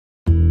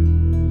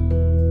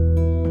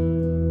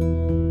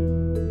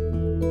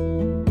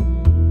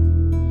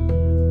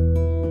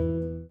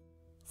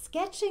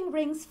Sketching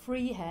rings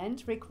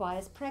freehand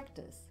requires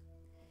practice,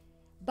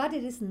 but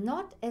it is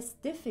not as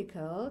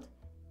difficult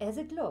as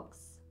it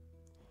looks.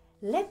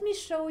 Let me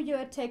show you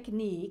a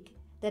technique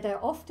that I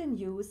often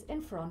use in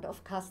front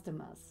of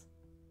customers.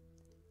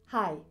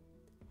 Hi,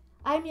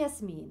 I'm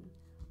Yasmin,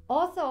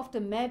 author of the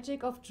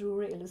Magic of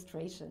Jewellery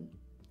Illustration.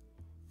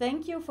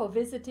 Thank you for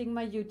visiting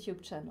my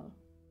YouTube channel.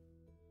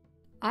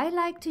 I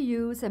like to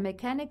use a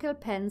mechanical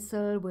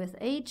pencil with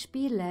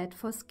HB lead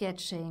for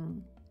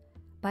sketching,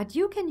 but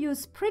you can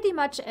use pretty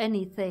much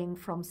anything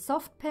from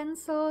soft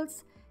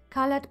pencils,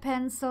 colored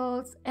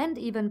pencils, and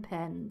even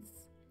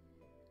pens.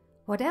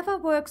 Whatever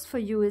works for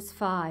you is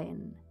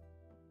fine.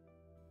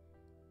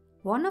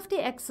 One of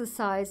the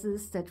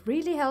exercises that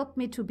really helped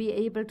me to be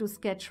able to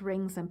sketch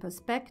rings in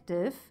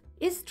perspective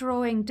is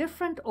drawing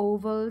different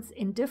ovals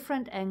in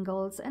different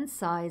angles and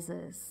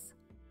sizes.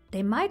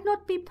 They might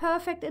not be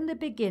perfect in the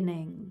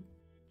beginning.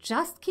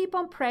 Just keep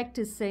on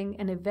practicing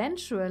and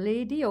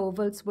eventually the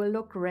ovals will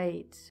look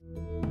great.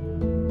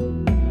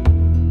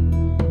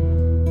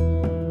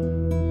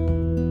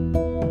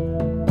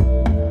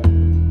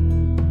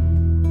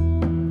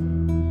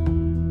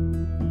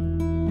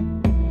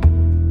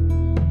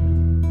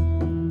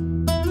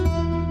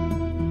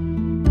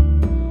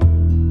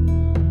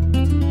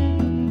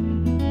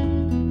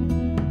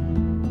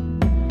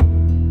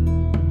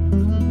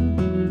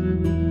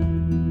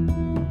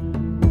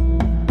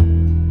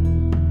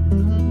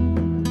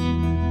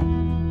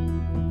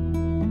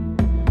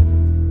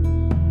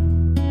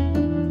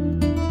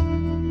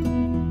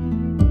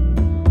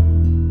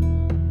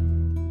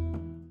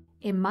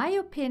 In my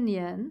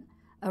opinion,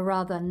 a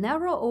rather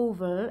narrow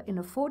oval in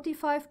a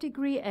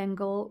 45-degree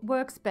angle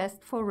works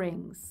best for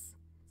rings.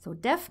 So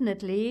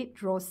definitely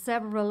draw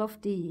several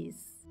of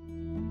these.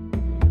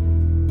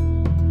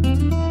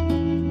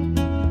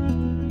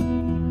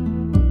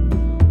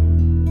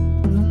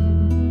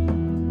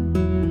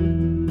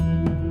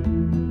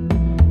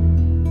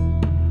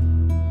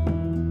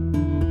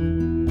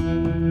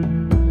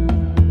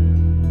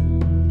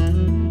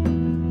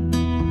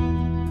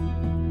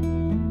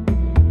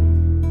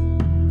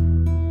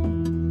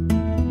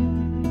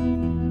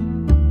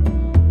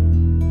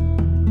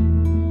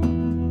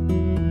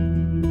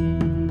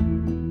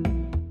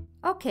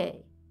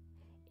 Okay,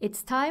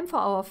 it's time for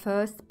our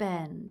first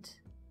band.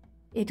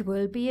 It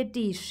will be a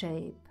D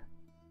shape.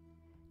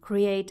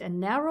 Create a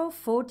narrow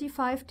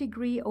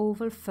 45-degree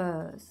oval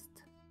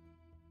first.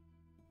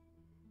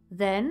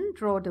 Then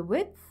draw the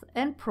width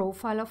and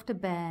profile of the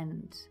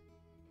band.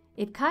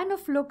 It kind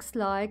of looks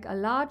like a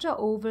larger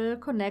oval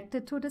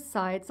connected to the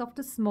sides of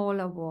the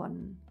smaller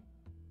one.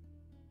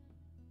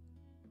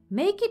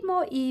 Make it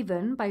more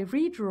even by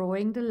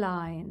redrawing the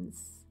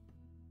lines.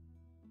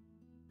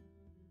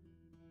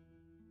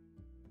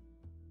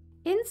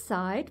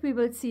 Inside, we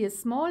will see a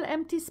small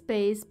empty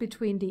space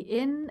between the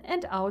in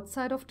and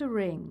outside of the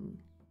ring.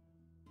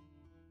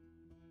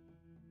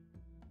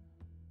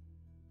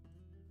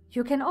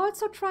 You can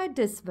also try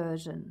this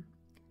version.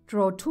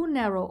 Draw two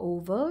narrow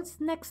ovals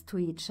next to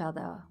each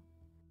other.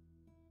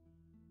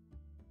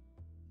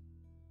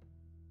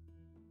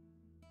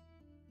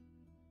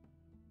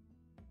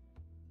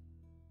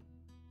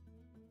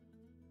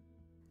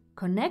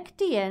 Connect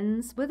the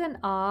ends with an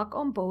arc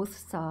on both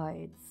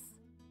sides.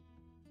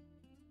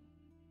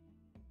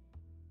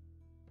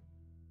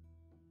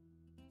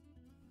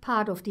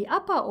 Part of the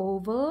upper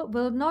oval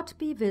will not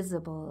be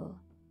visible.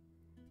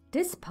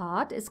 This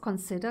part is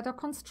considered a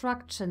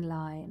construction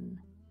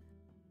line.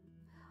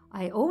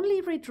 I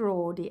only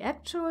redraw the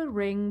actual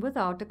ring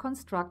without the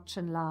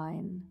construction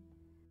line.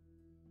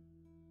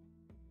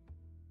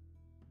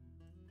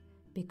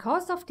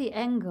 Because of the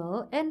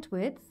angle and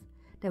width,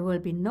 there will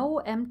be no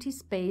empty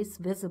space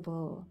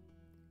visible.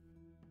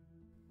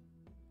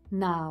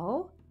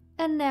 Now,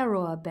 a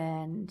narrower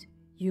band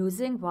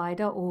using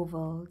wider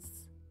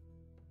ovals.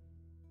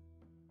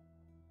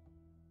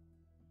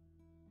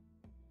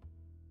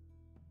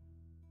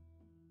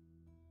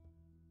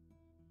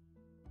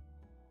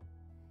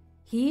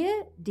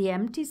 Here, the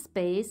empty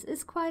space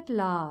is quite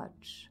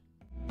large.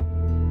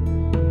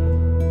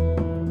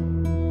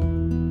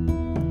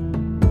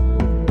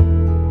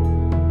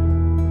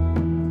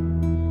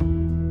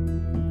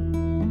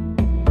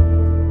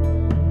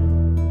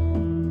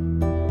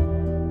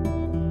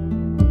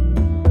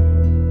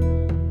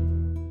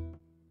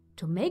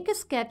 To make a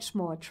sketch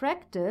more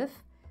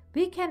attractive,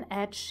 we can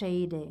add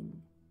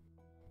shading.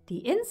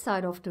 The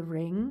inside of the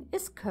ring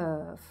is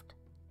curved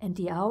and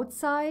the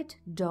outside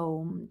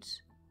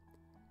domed.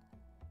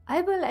 I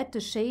will add the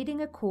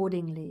shading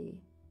accordingly.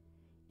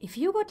 If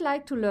you would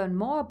like to learn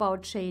more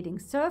about shading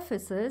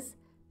surfaces,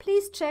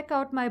 please check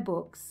out my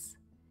books.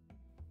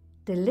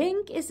 The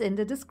link is in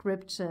the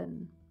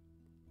description.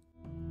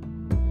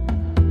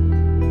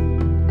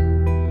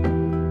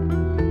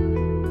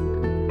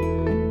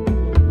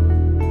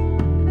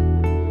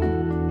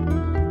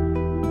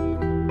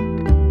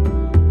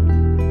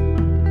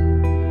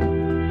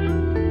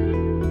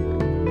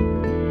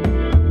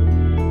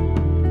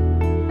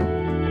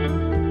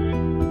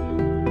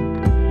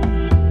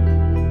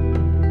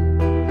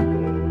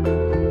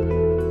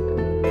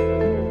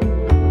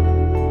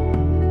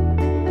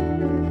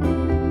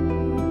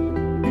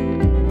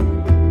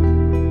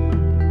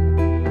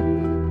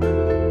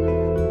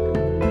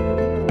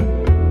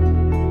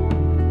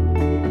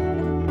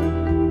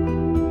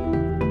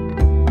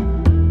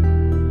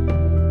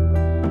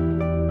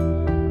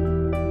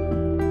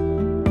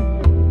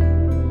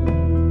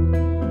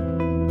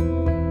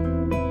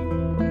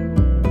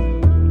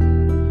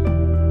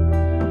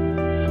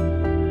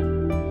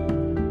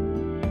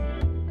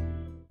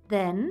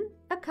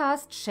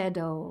 cast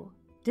shadow.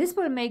 This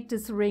will make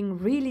this ring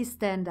really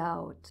stand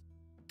out.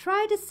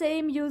 Try the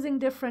same using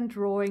different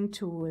drawing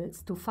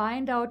tools to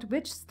find out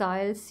which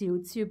style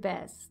suits you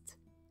best.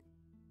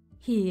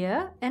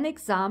 Here, an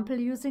example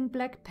using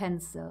black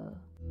pencil.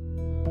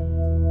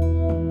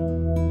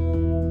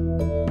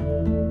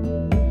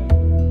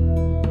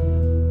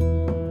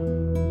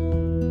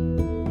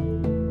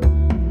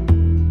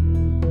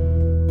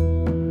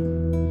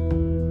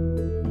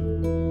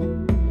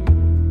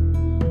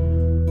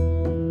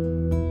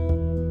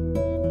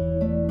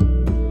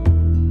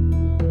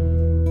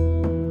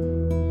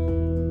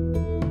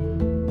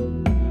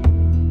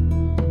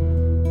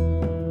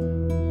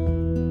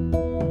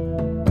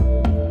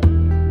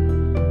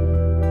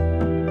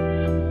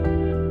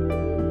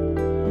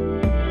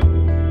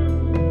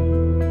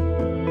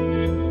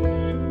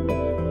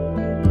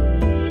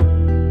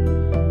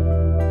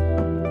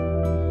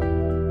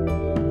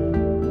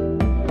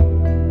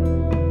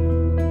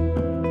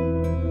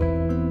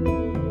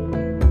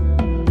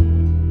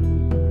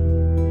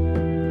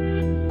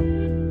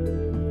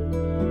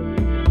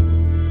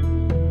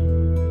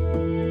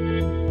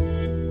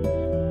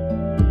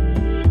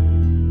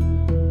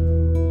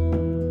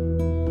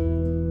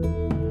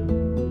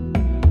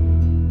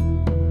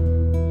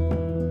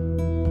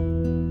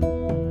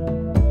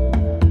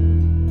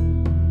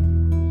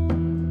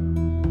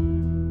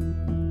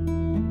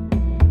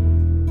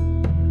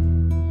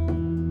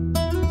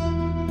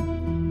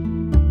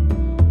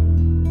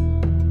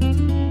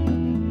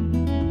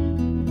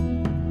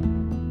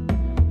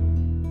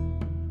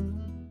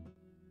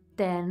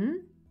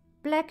 Then,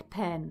 black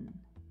pen.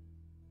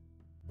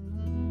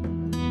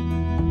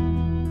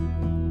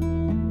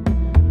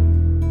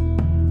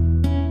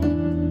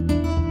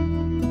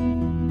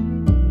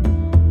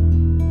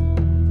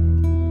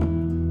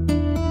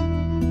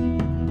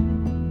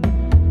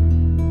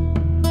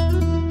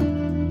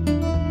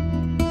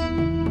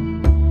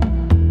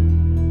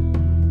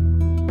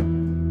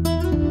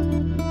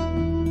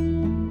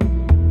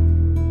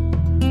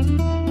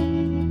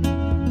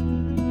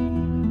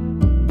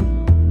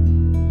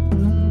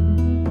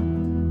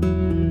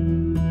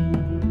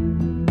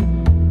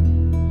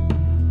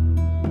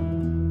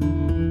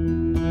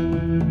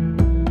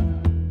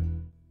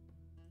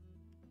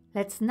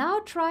 Let's now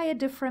try a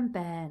different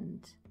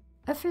band,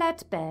 a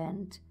flat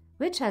band,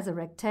 which has a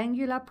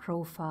rectangular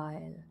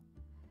profile.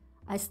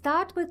 I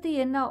start with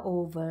the inner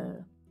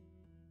oval.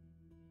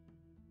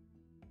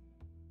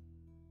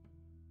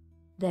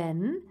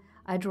 Then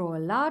I draw a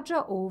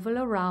larger oval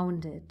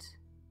around it.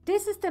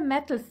 This is the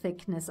metal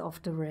thickness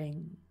of the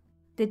ring.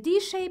 The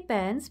D-shaped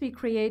bands we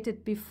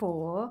created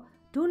before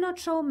do not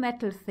show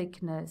metal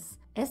thickness,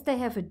 as they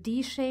have a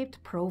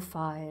D-shaped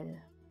profile.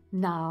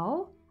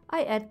 Now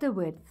I add the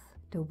width.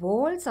 The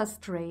walls are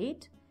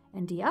straight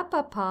and the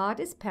upper part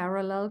is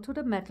parallel to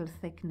the metal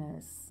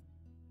thickness.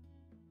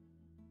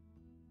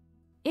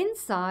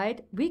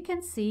 Inside we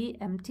can see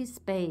empty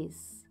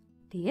space.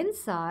 The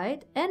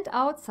inside and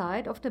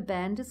outside of the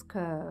band is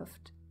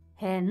curved.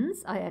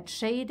 Hence I add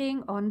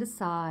shading on the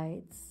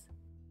sides.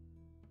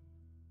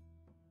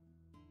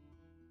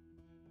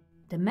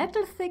 The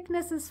metal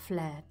thickness is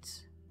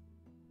flat.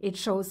 It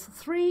shows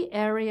 3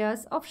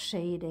 areas of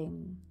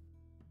shading.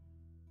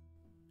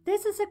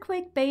 This is a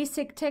quick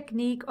basic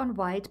technique on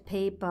white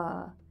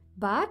paper,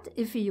 but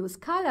if we use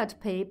colored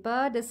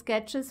paper, the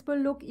sketches will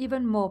look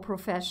even more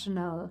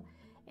professional,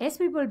 as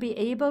we will be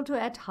able to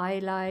add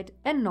highlight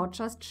and not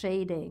just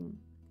shading.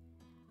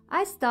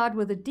 I start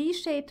with a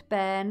D-shaped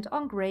band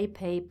on gray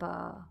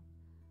paper.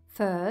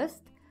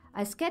 First,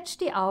 I sketch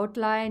the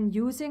outline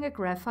using a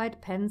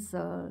graphite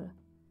pencil.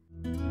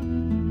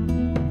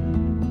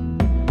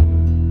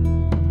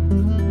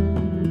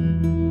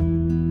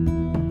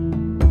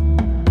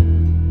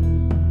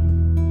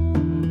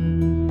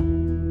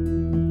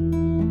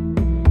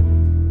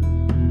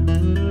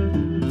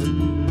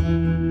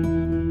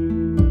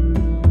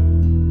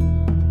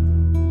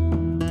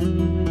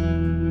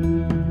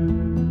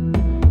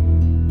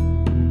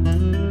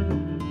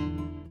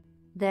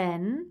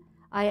 Then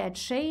I add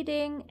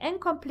shading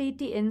and complete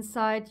the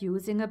inside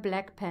using a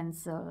black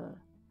pencil.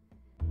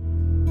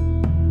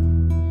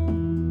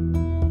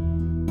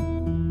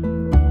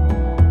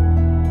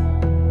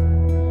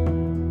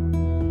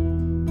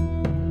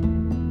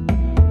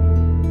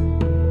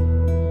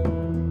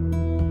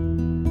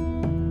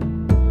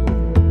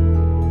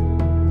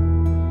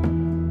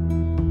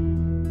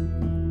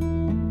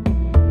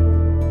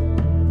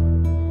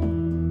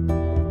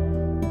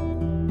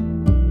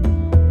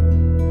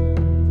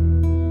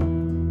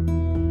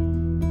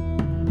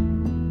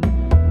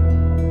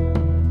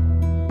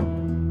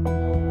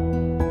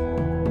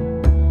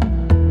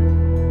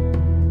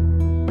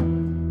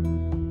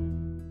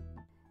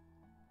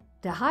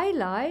 The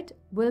highlight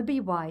will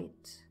be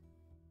white.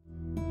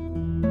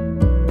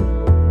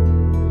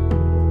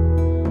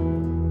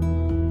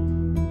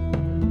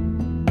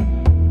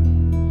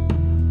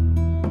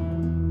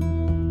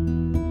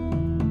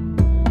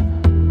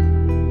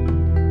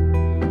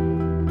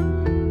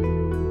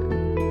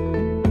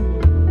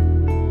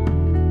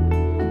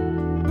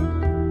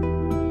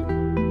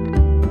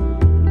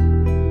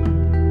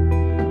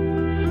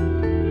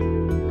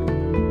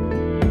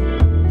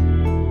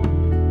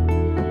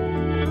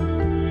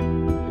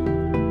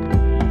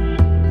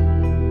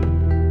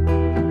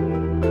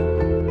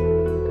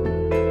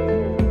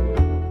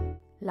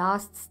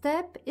 last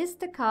step is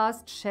the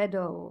cast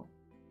shadow.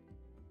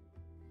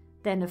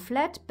 Then a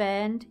flat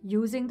band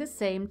using the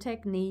same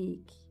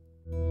technique.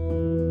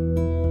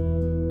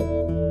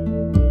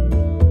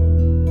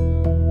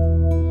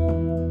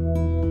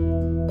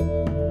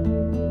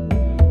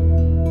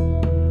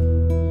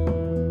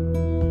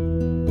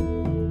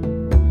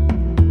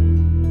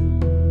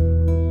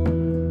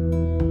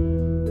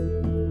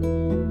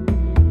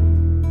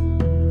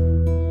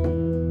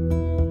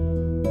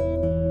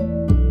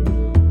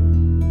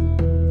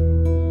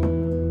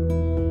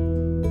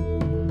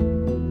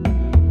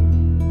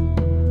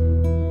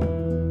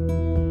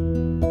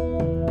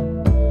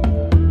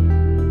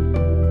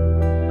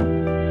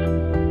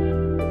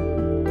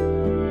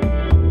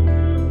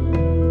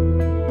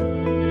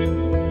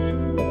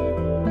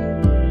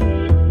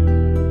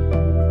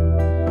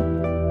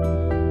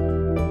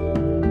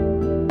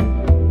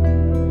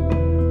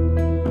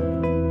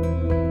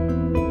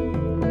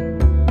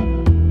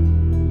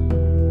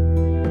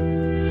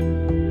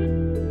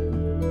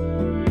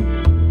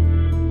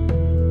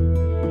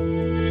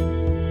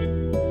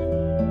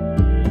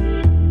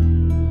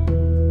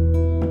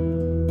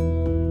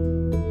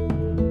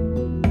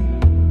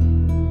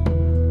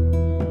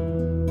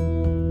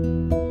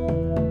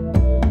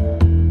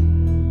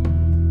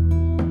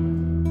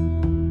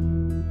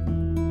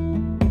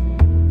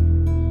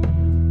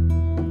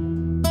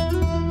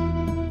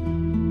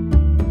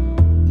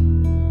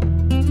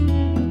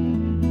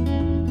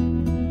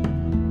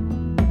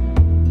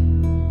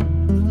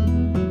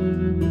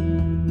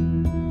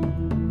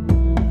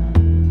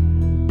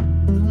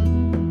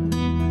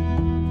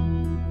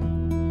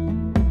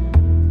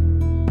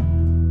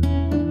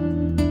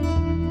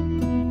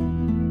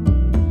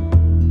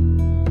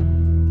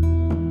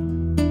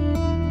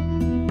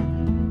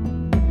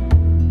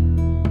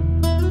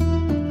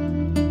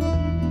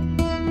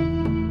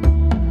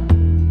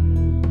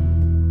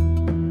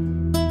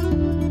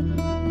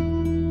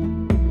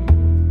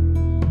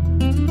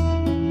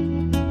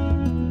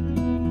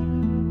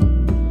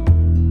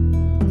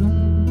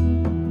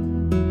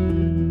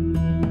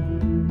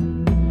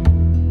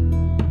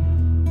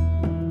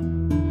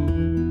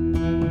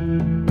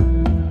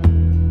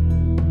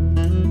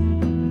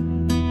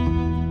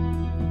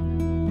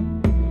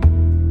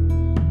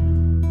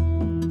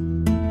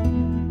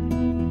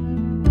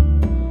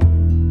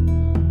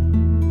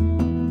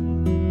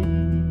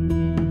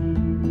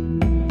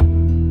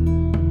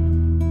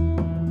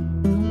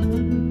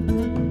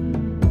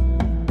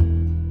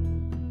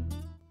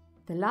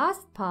 The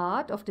last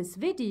part of this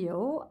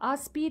video are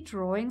speed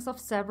drawings of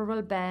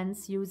several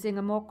bands using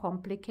a more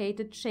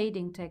complicated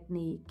shading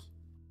technique.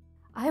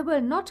 I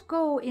will not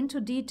go into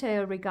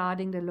detail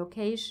regarding the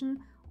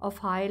location of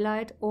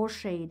highlight or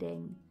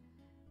shading,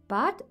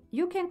 but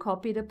you can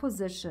copy the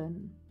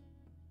position.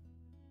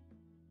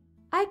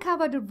 I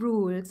cover the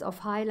rules of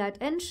highlight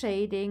and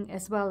shading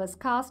as well as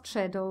cast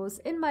shadows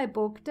in my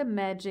book The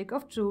Magic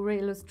of Jewellery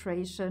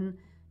Illustration,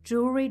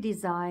 Jewelry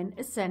Design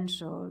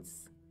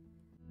Essentials.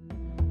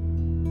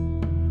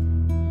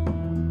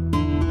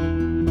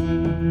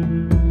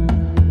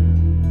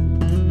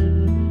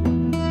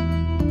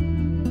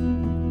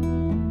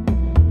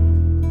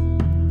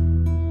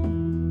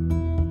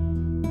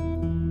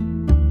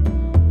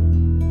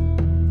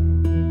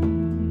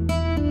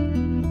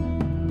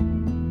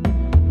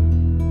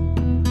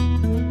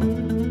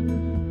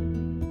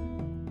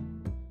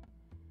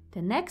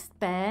 The next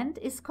band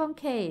is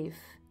concave.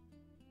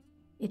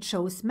 It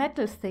shows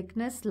metal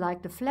thickness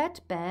like the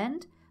flat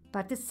band,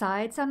 but the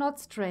sides are not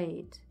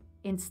straight.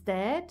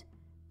 Instead,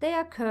 they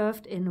are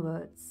curved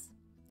inwards.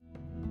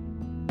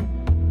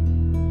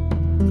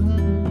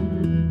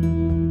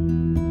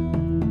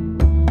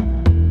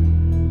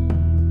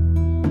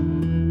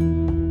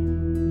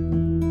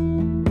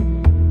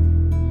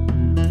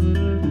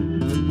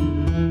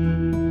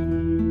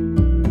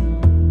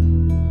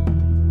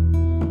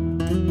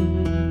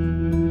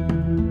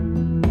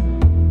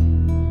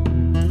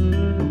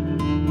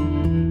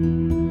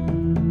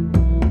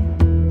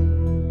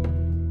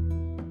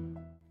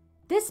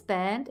 This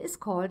band is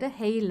called a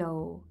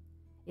halo.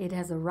 It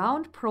has a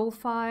round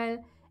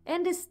profile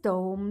and is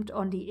domed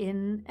on the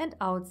in and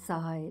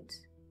outside.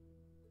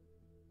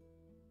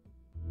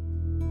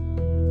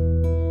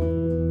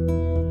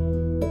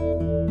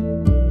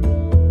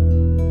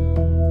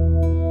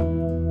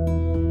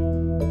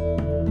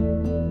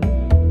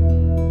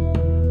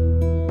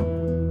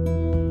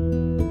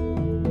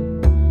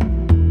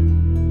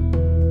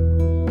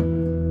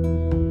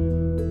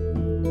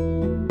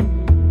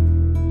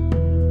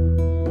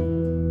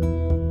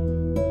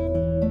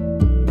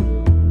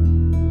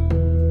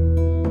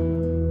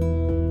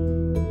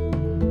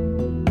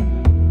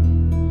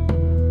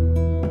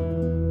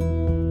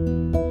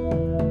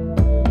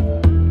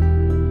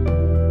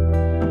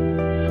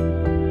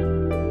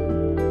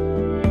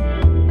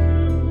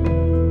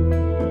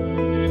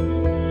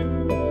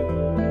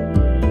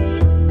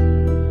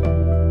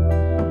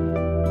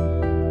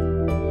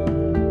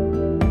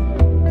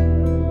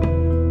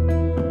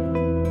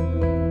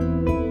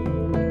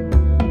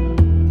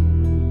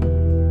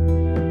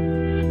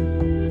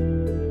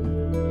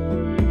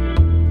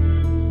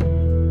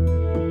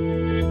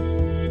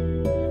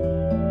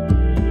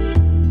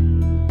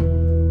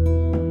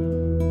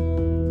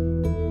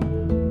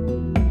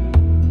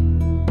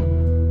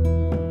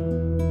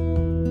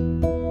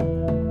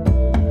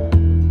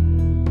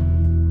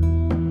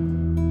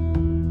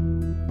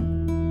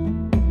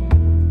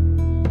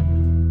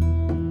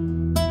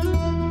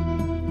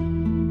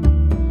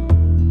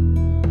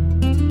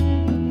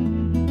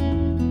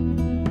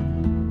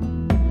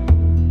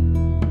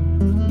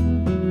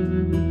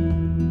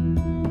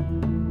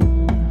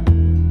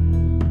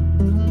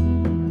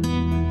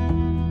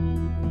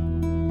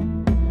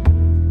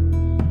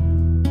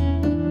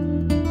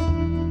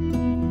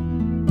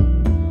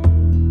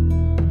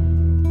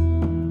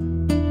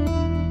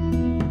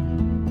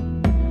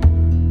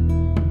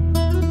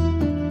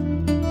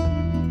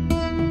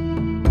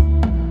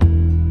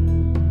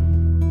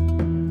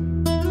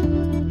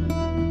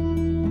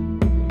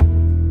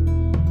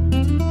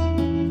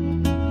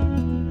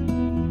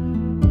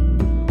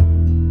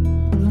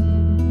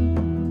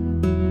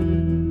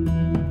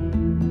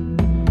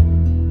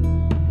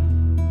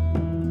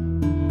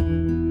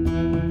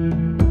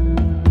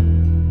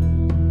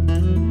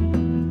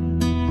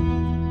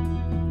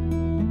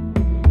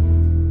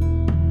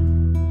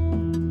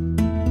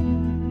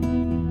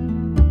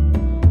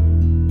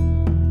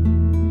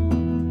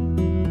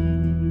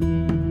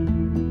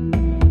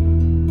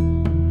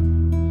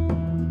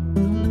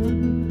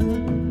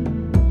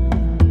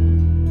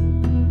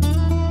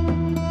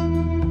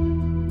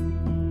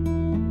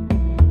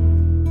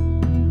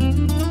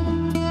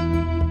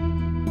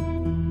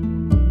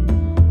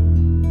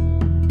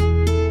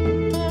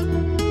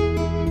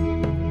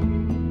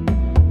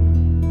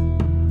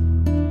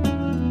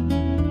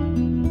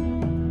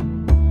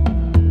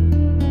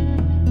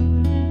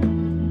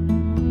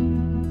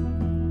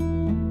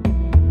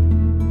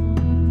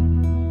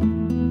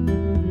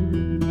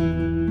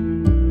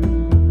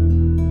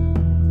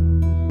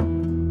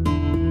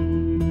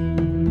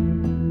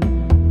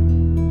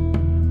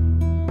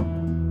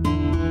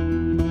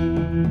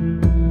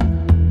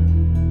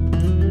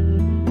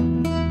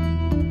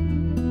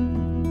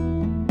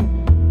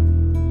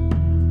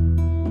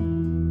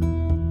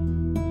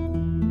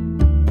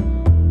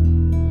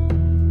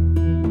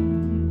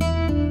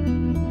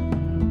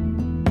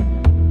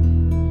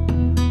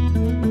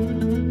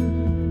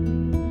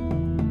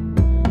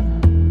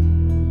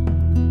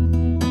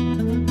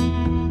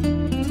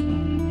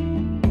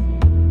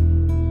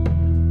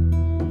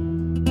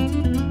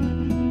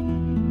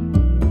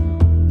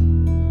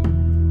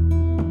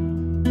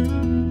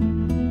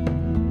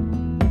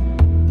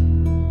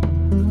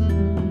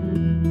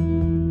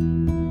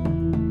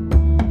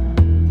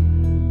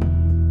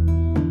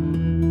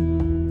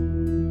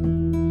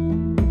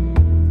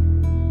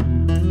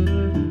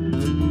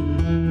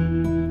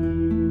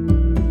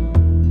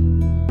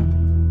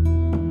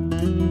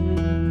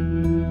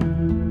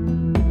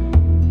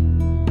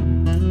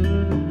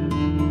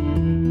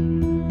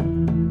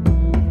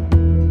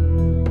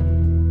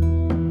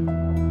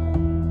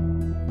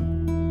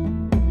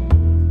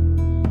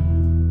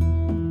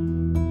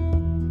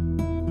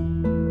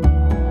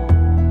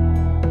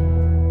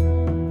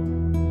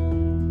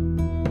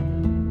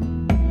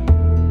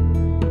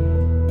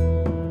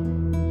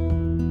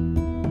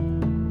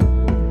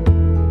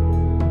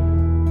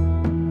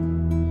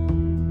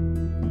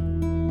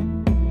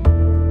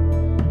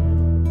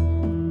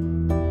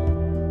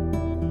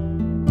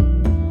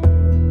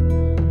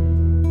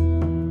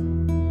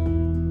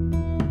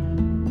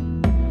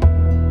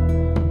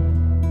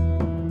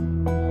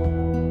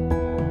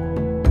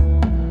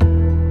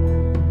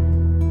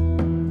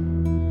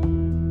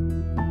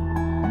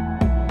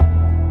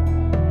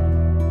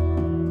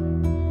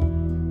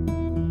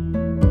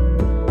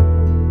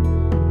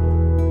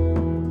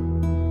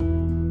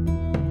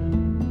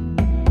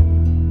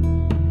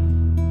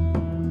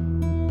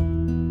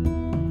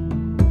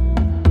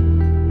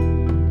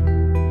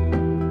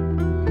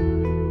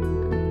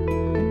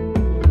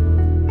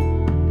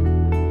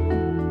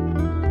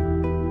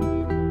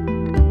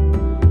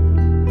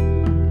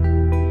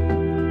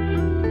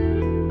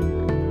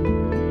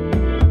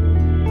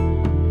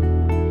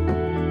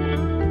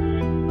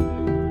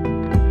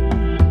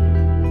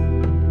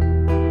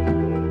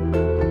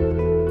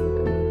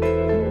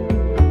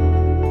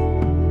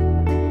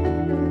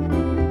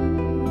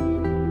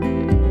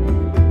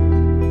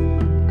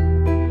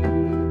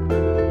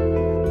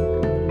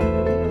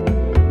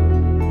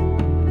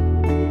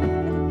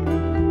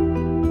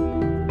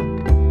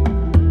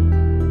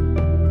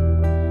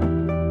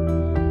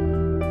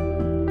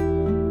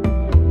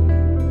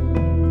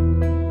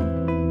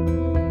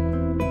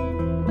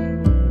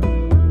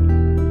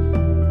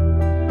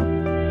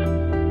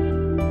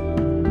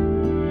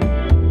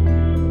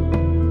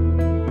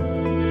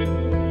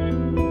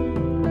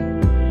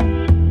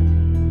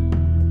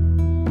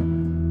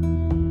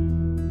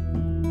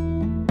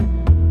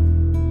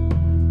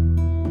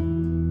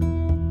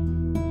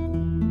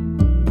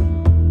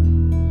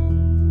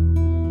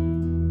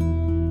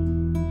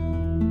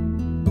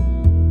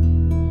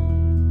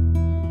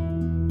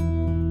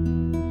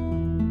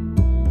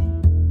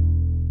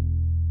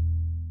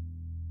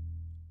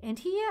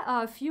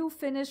 are a few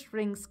finished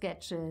ring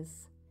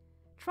sketches.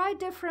 Try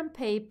different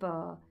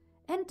paper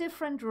and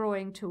different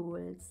drawing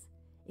tools.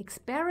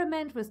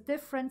 Experiment with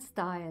different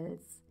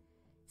styles.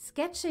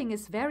 Sketching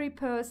is very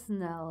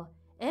personal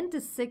and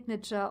the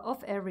signature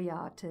of every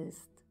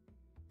artist.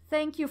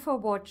 Thank you for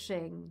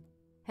watching.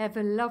 Have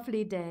a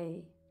lovely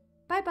day.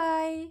 Bye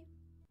bye.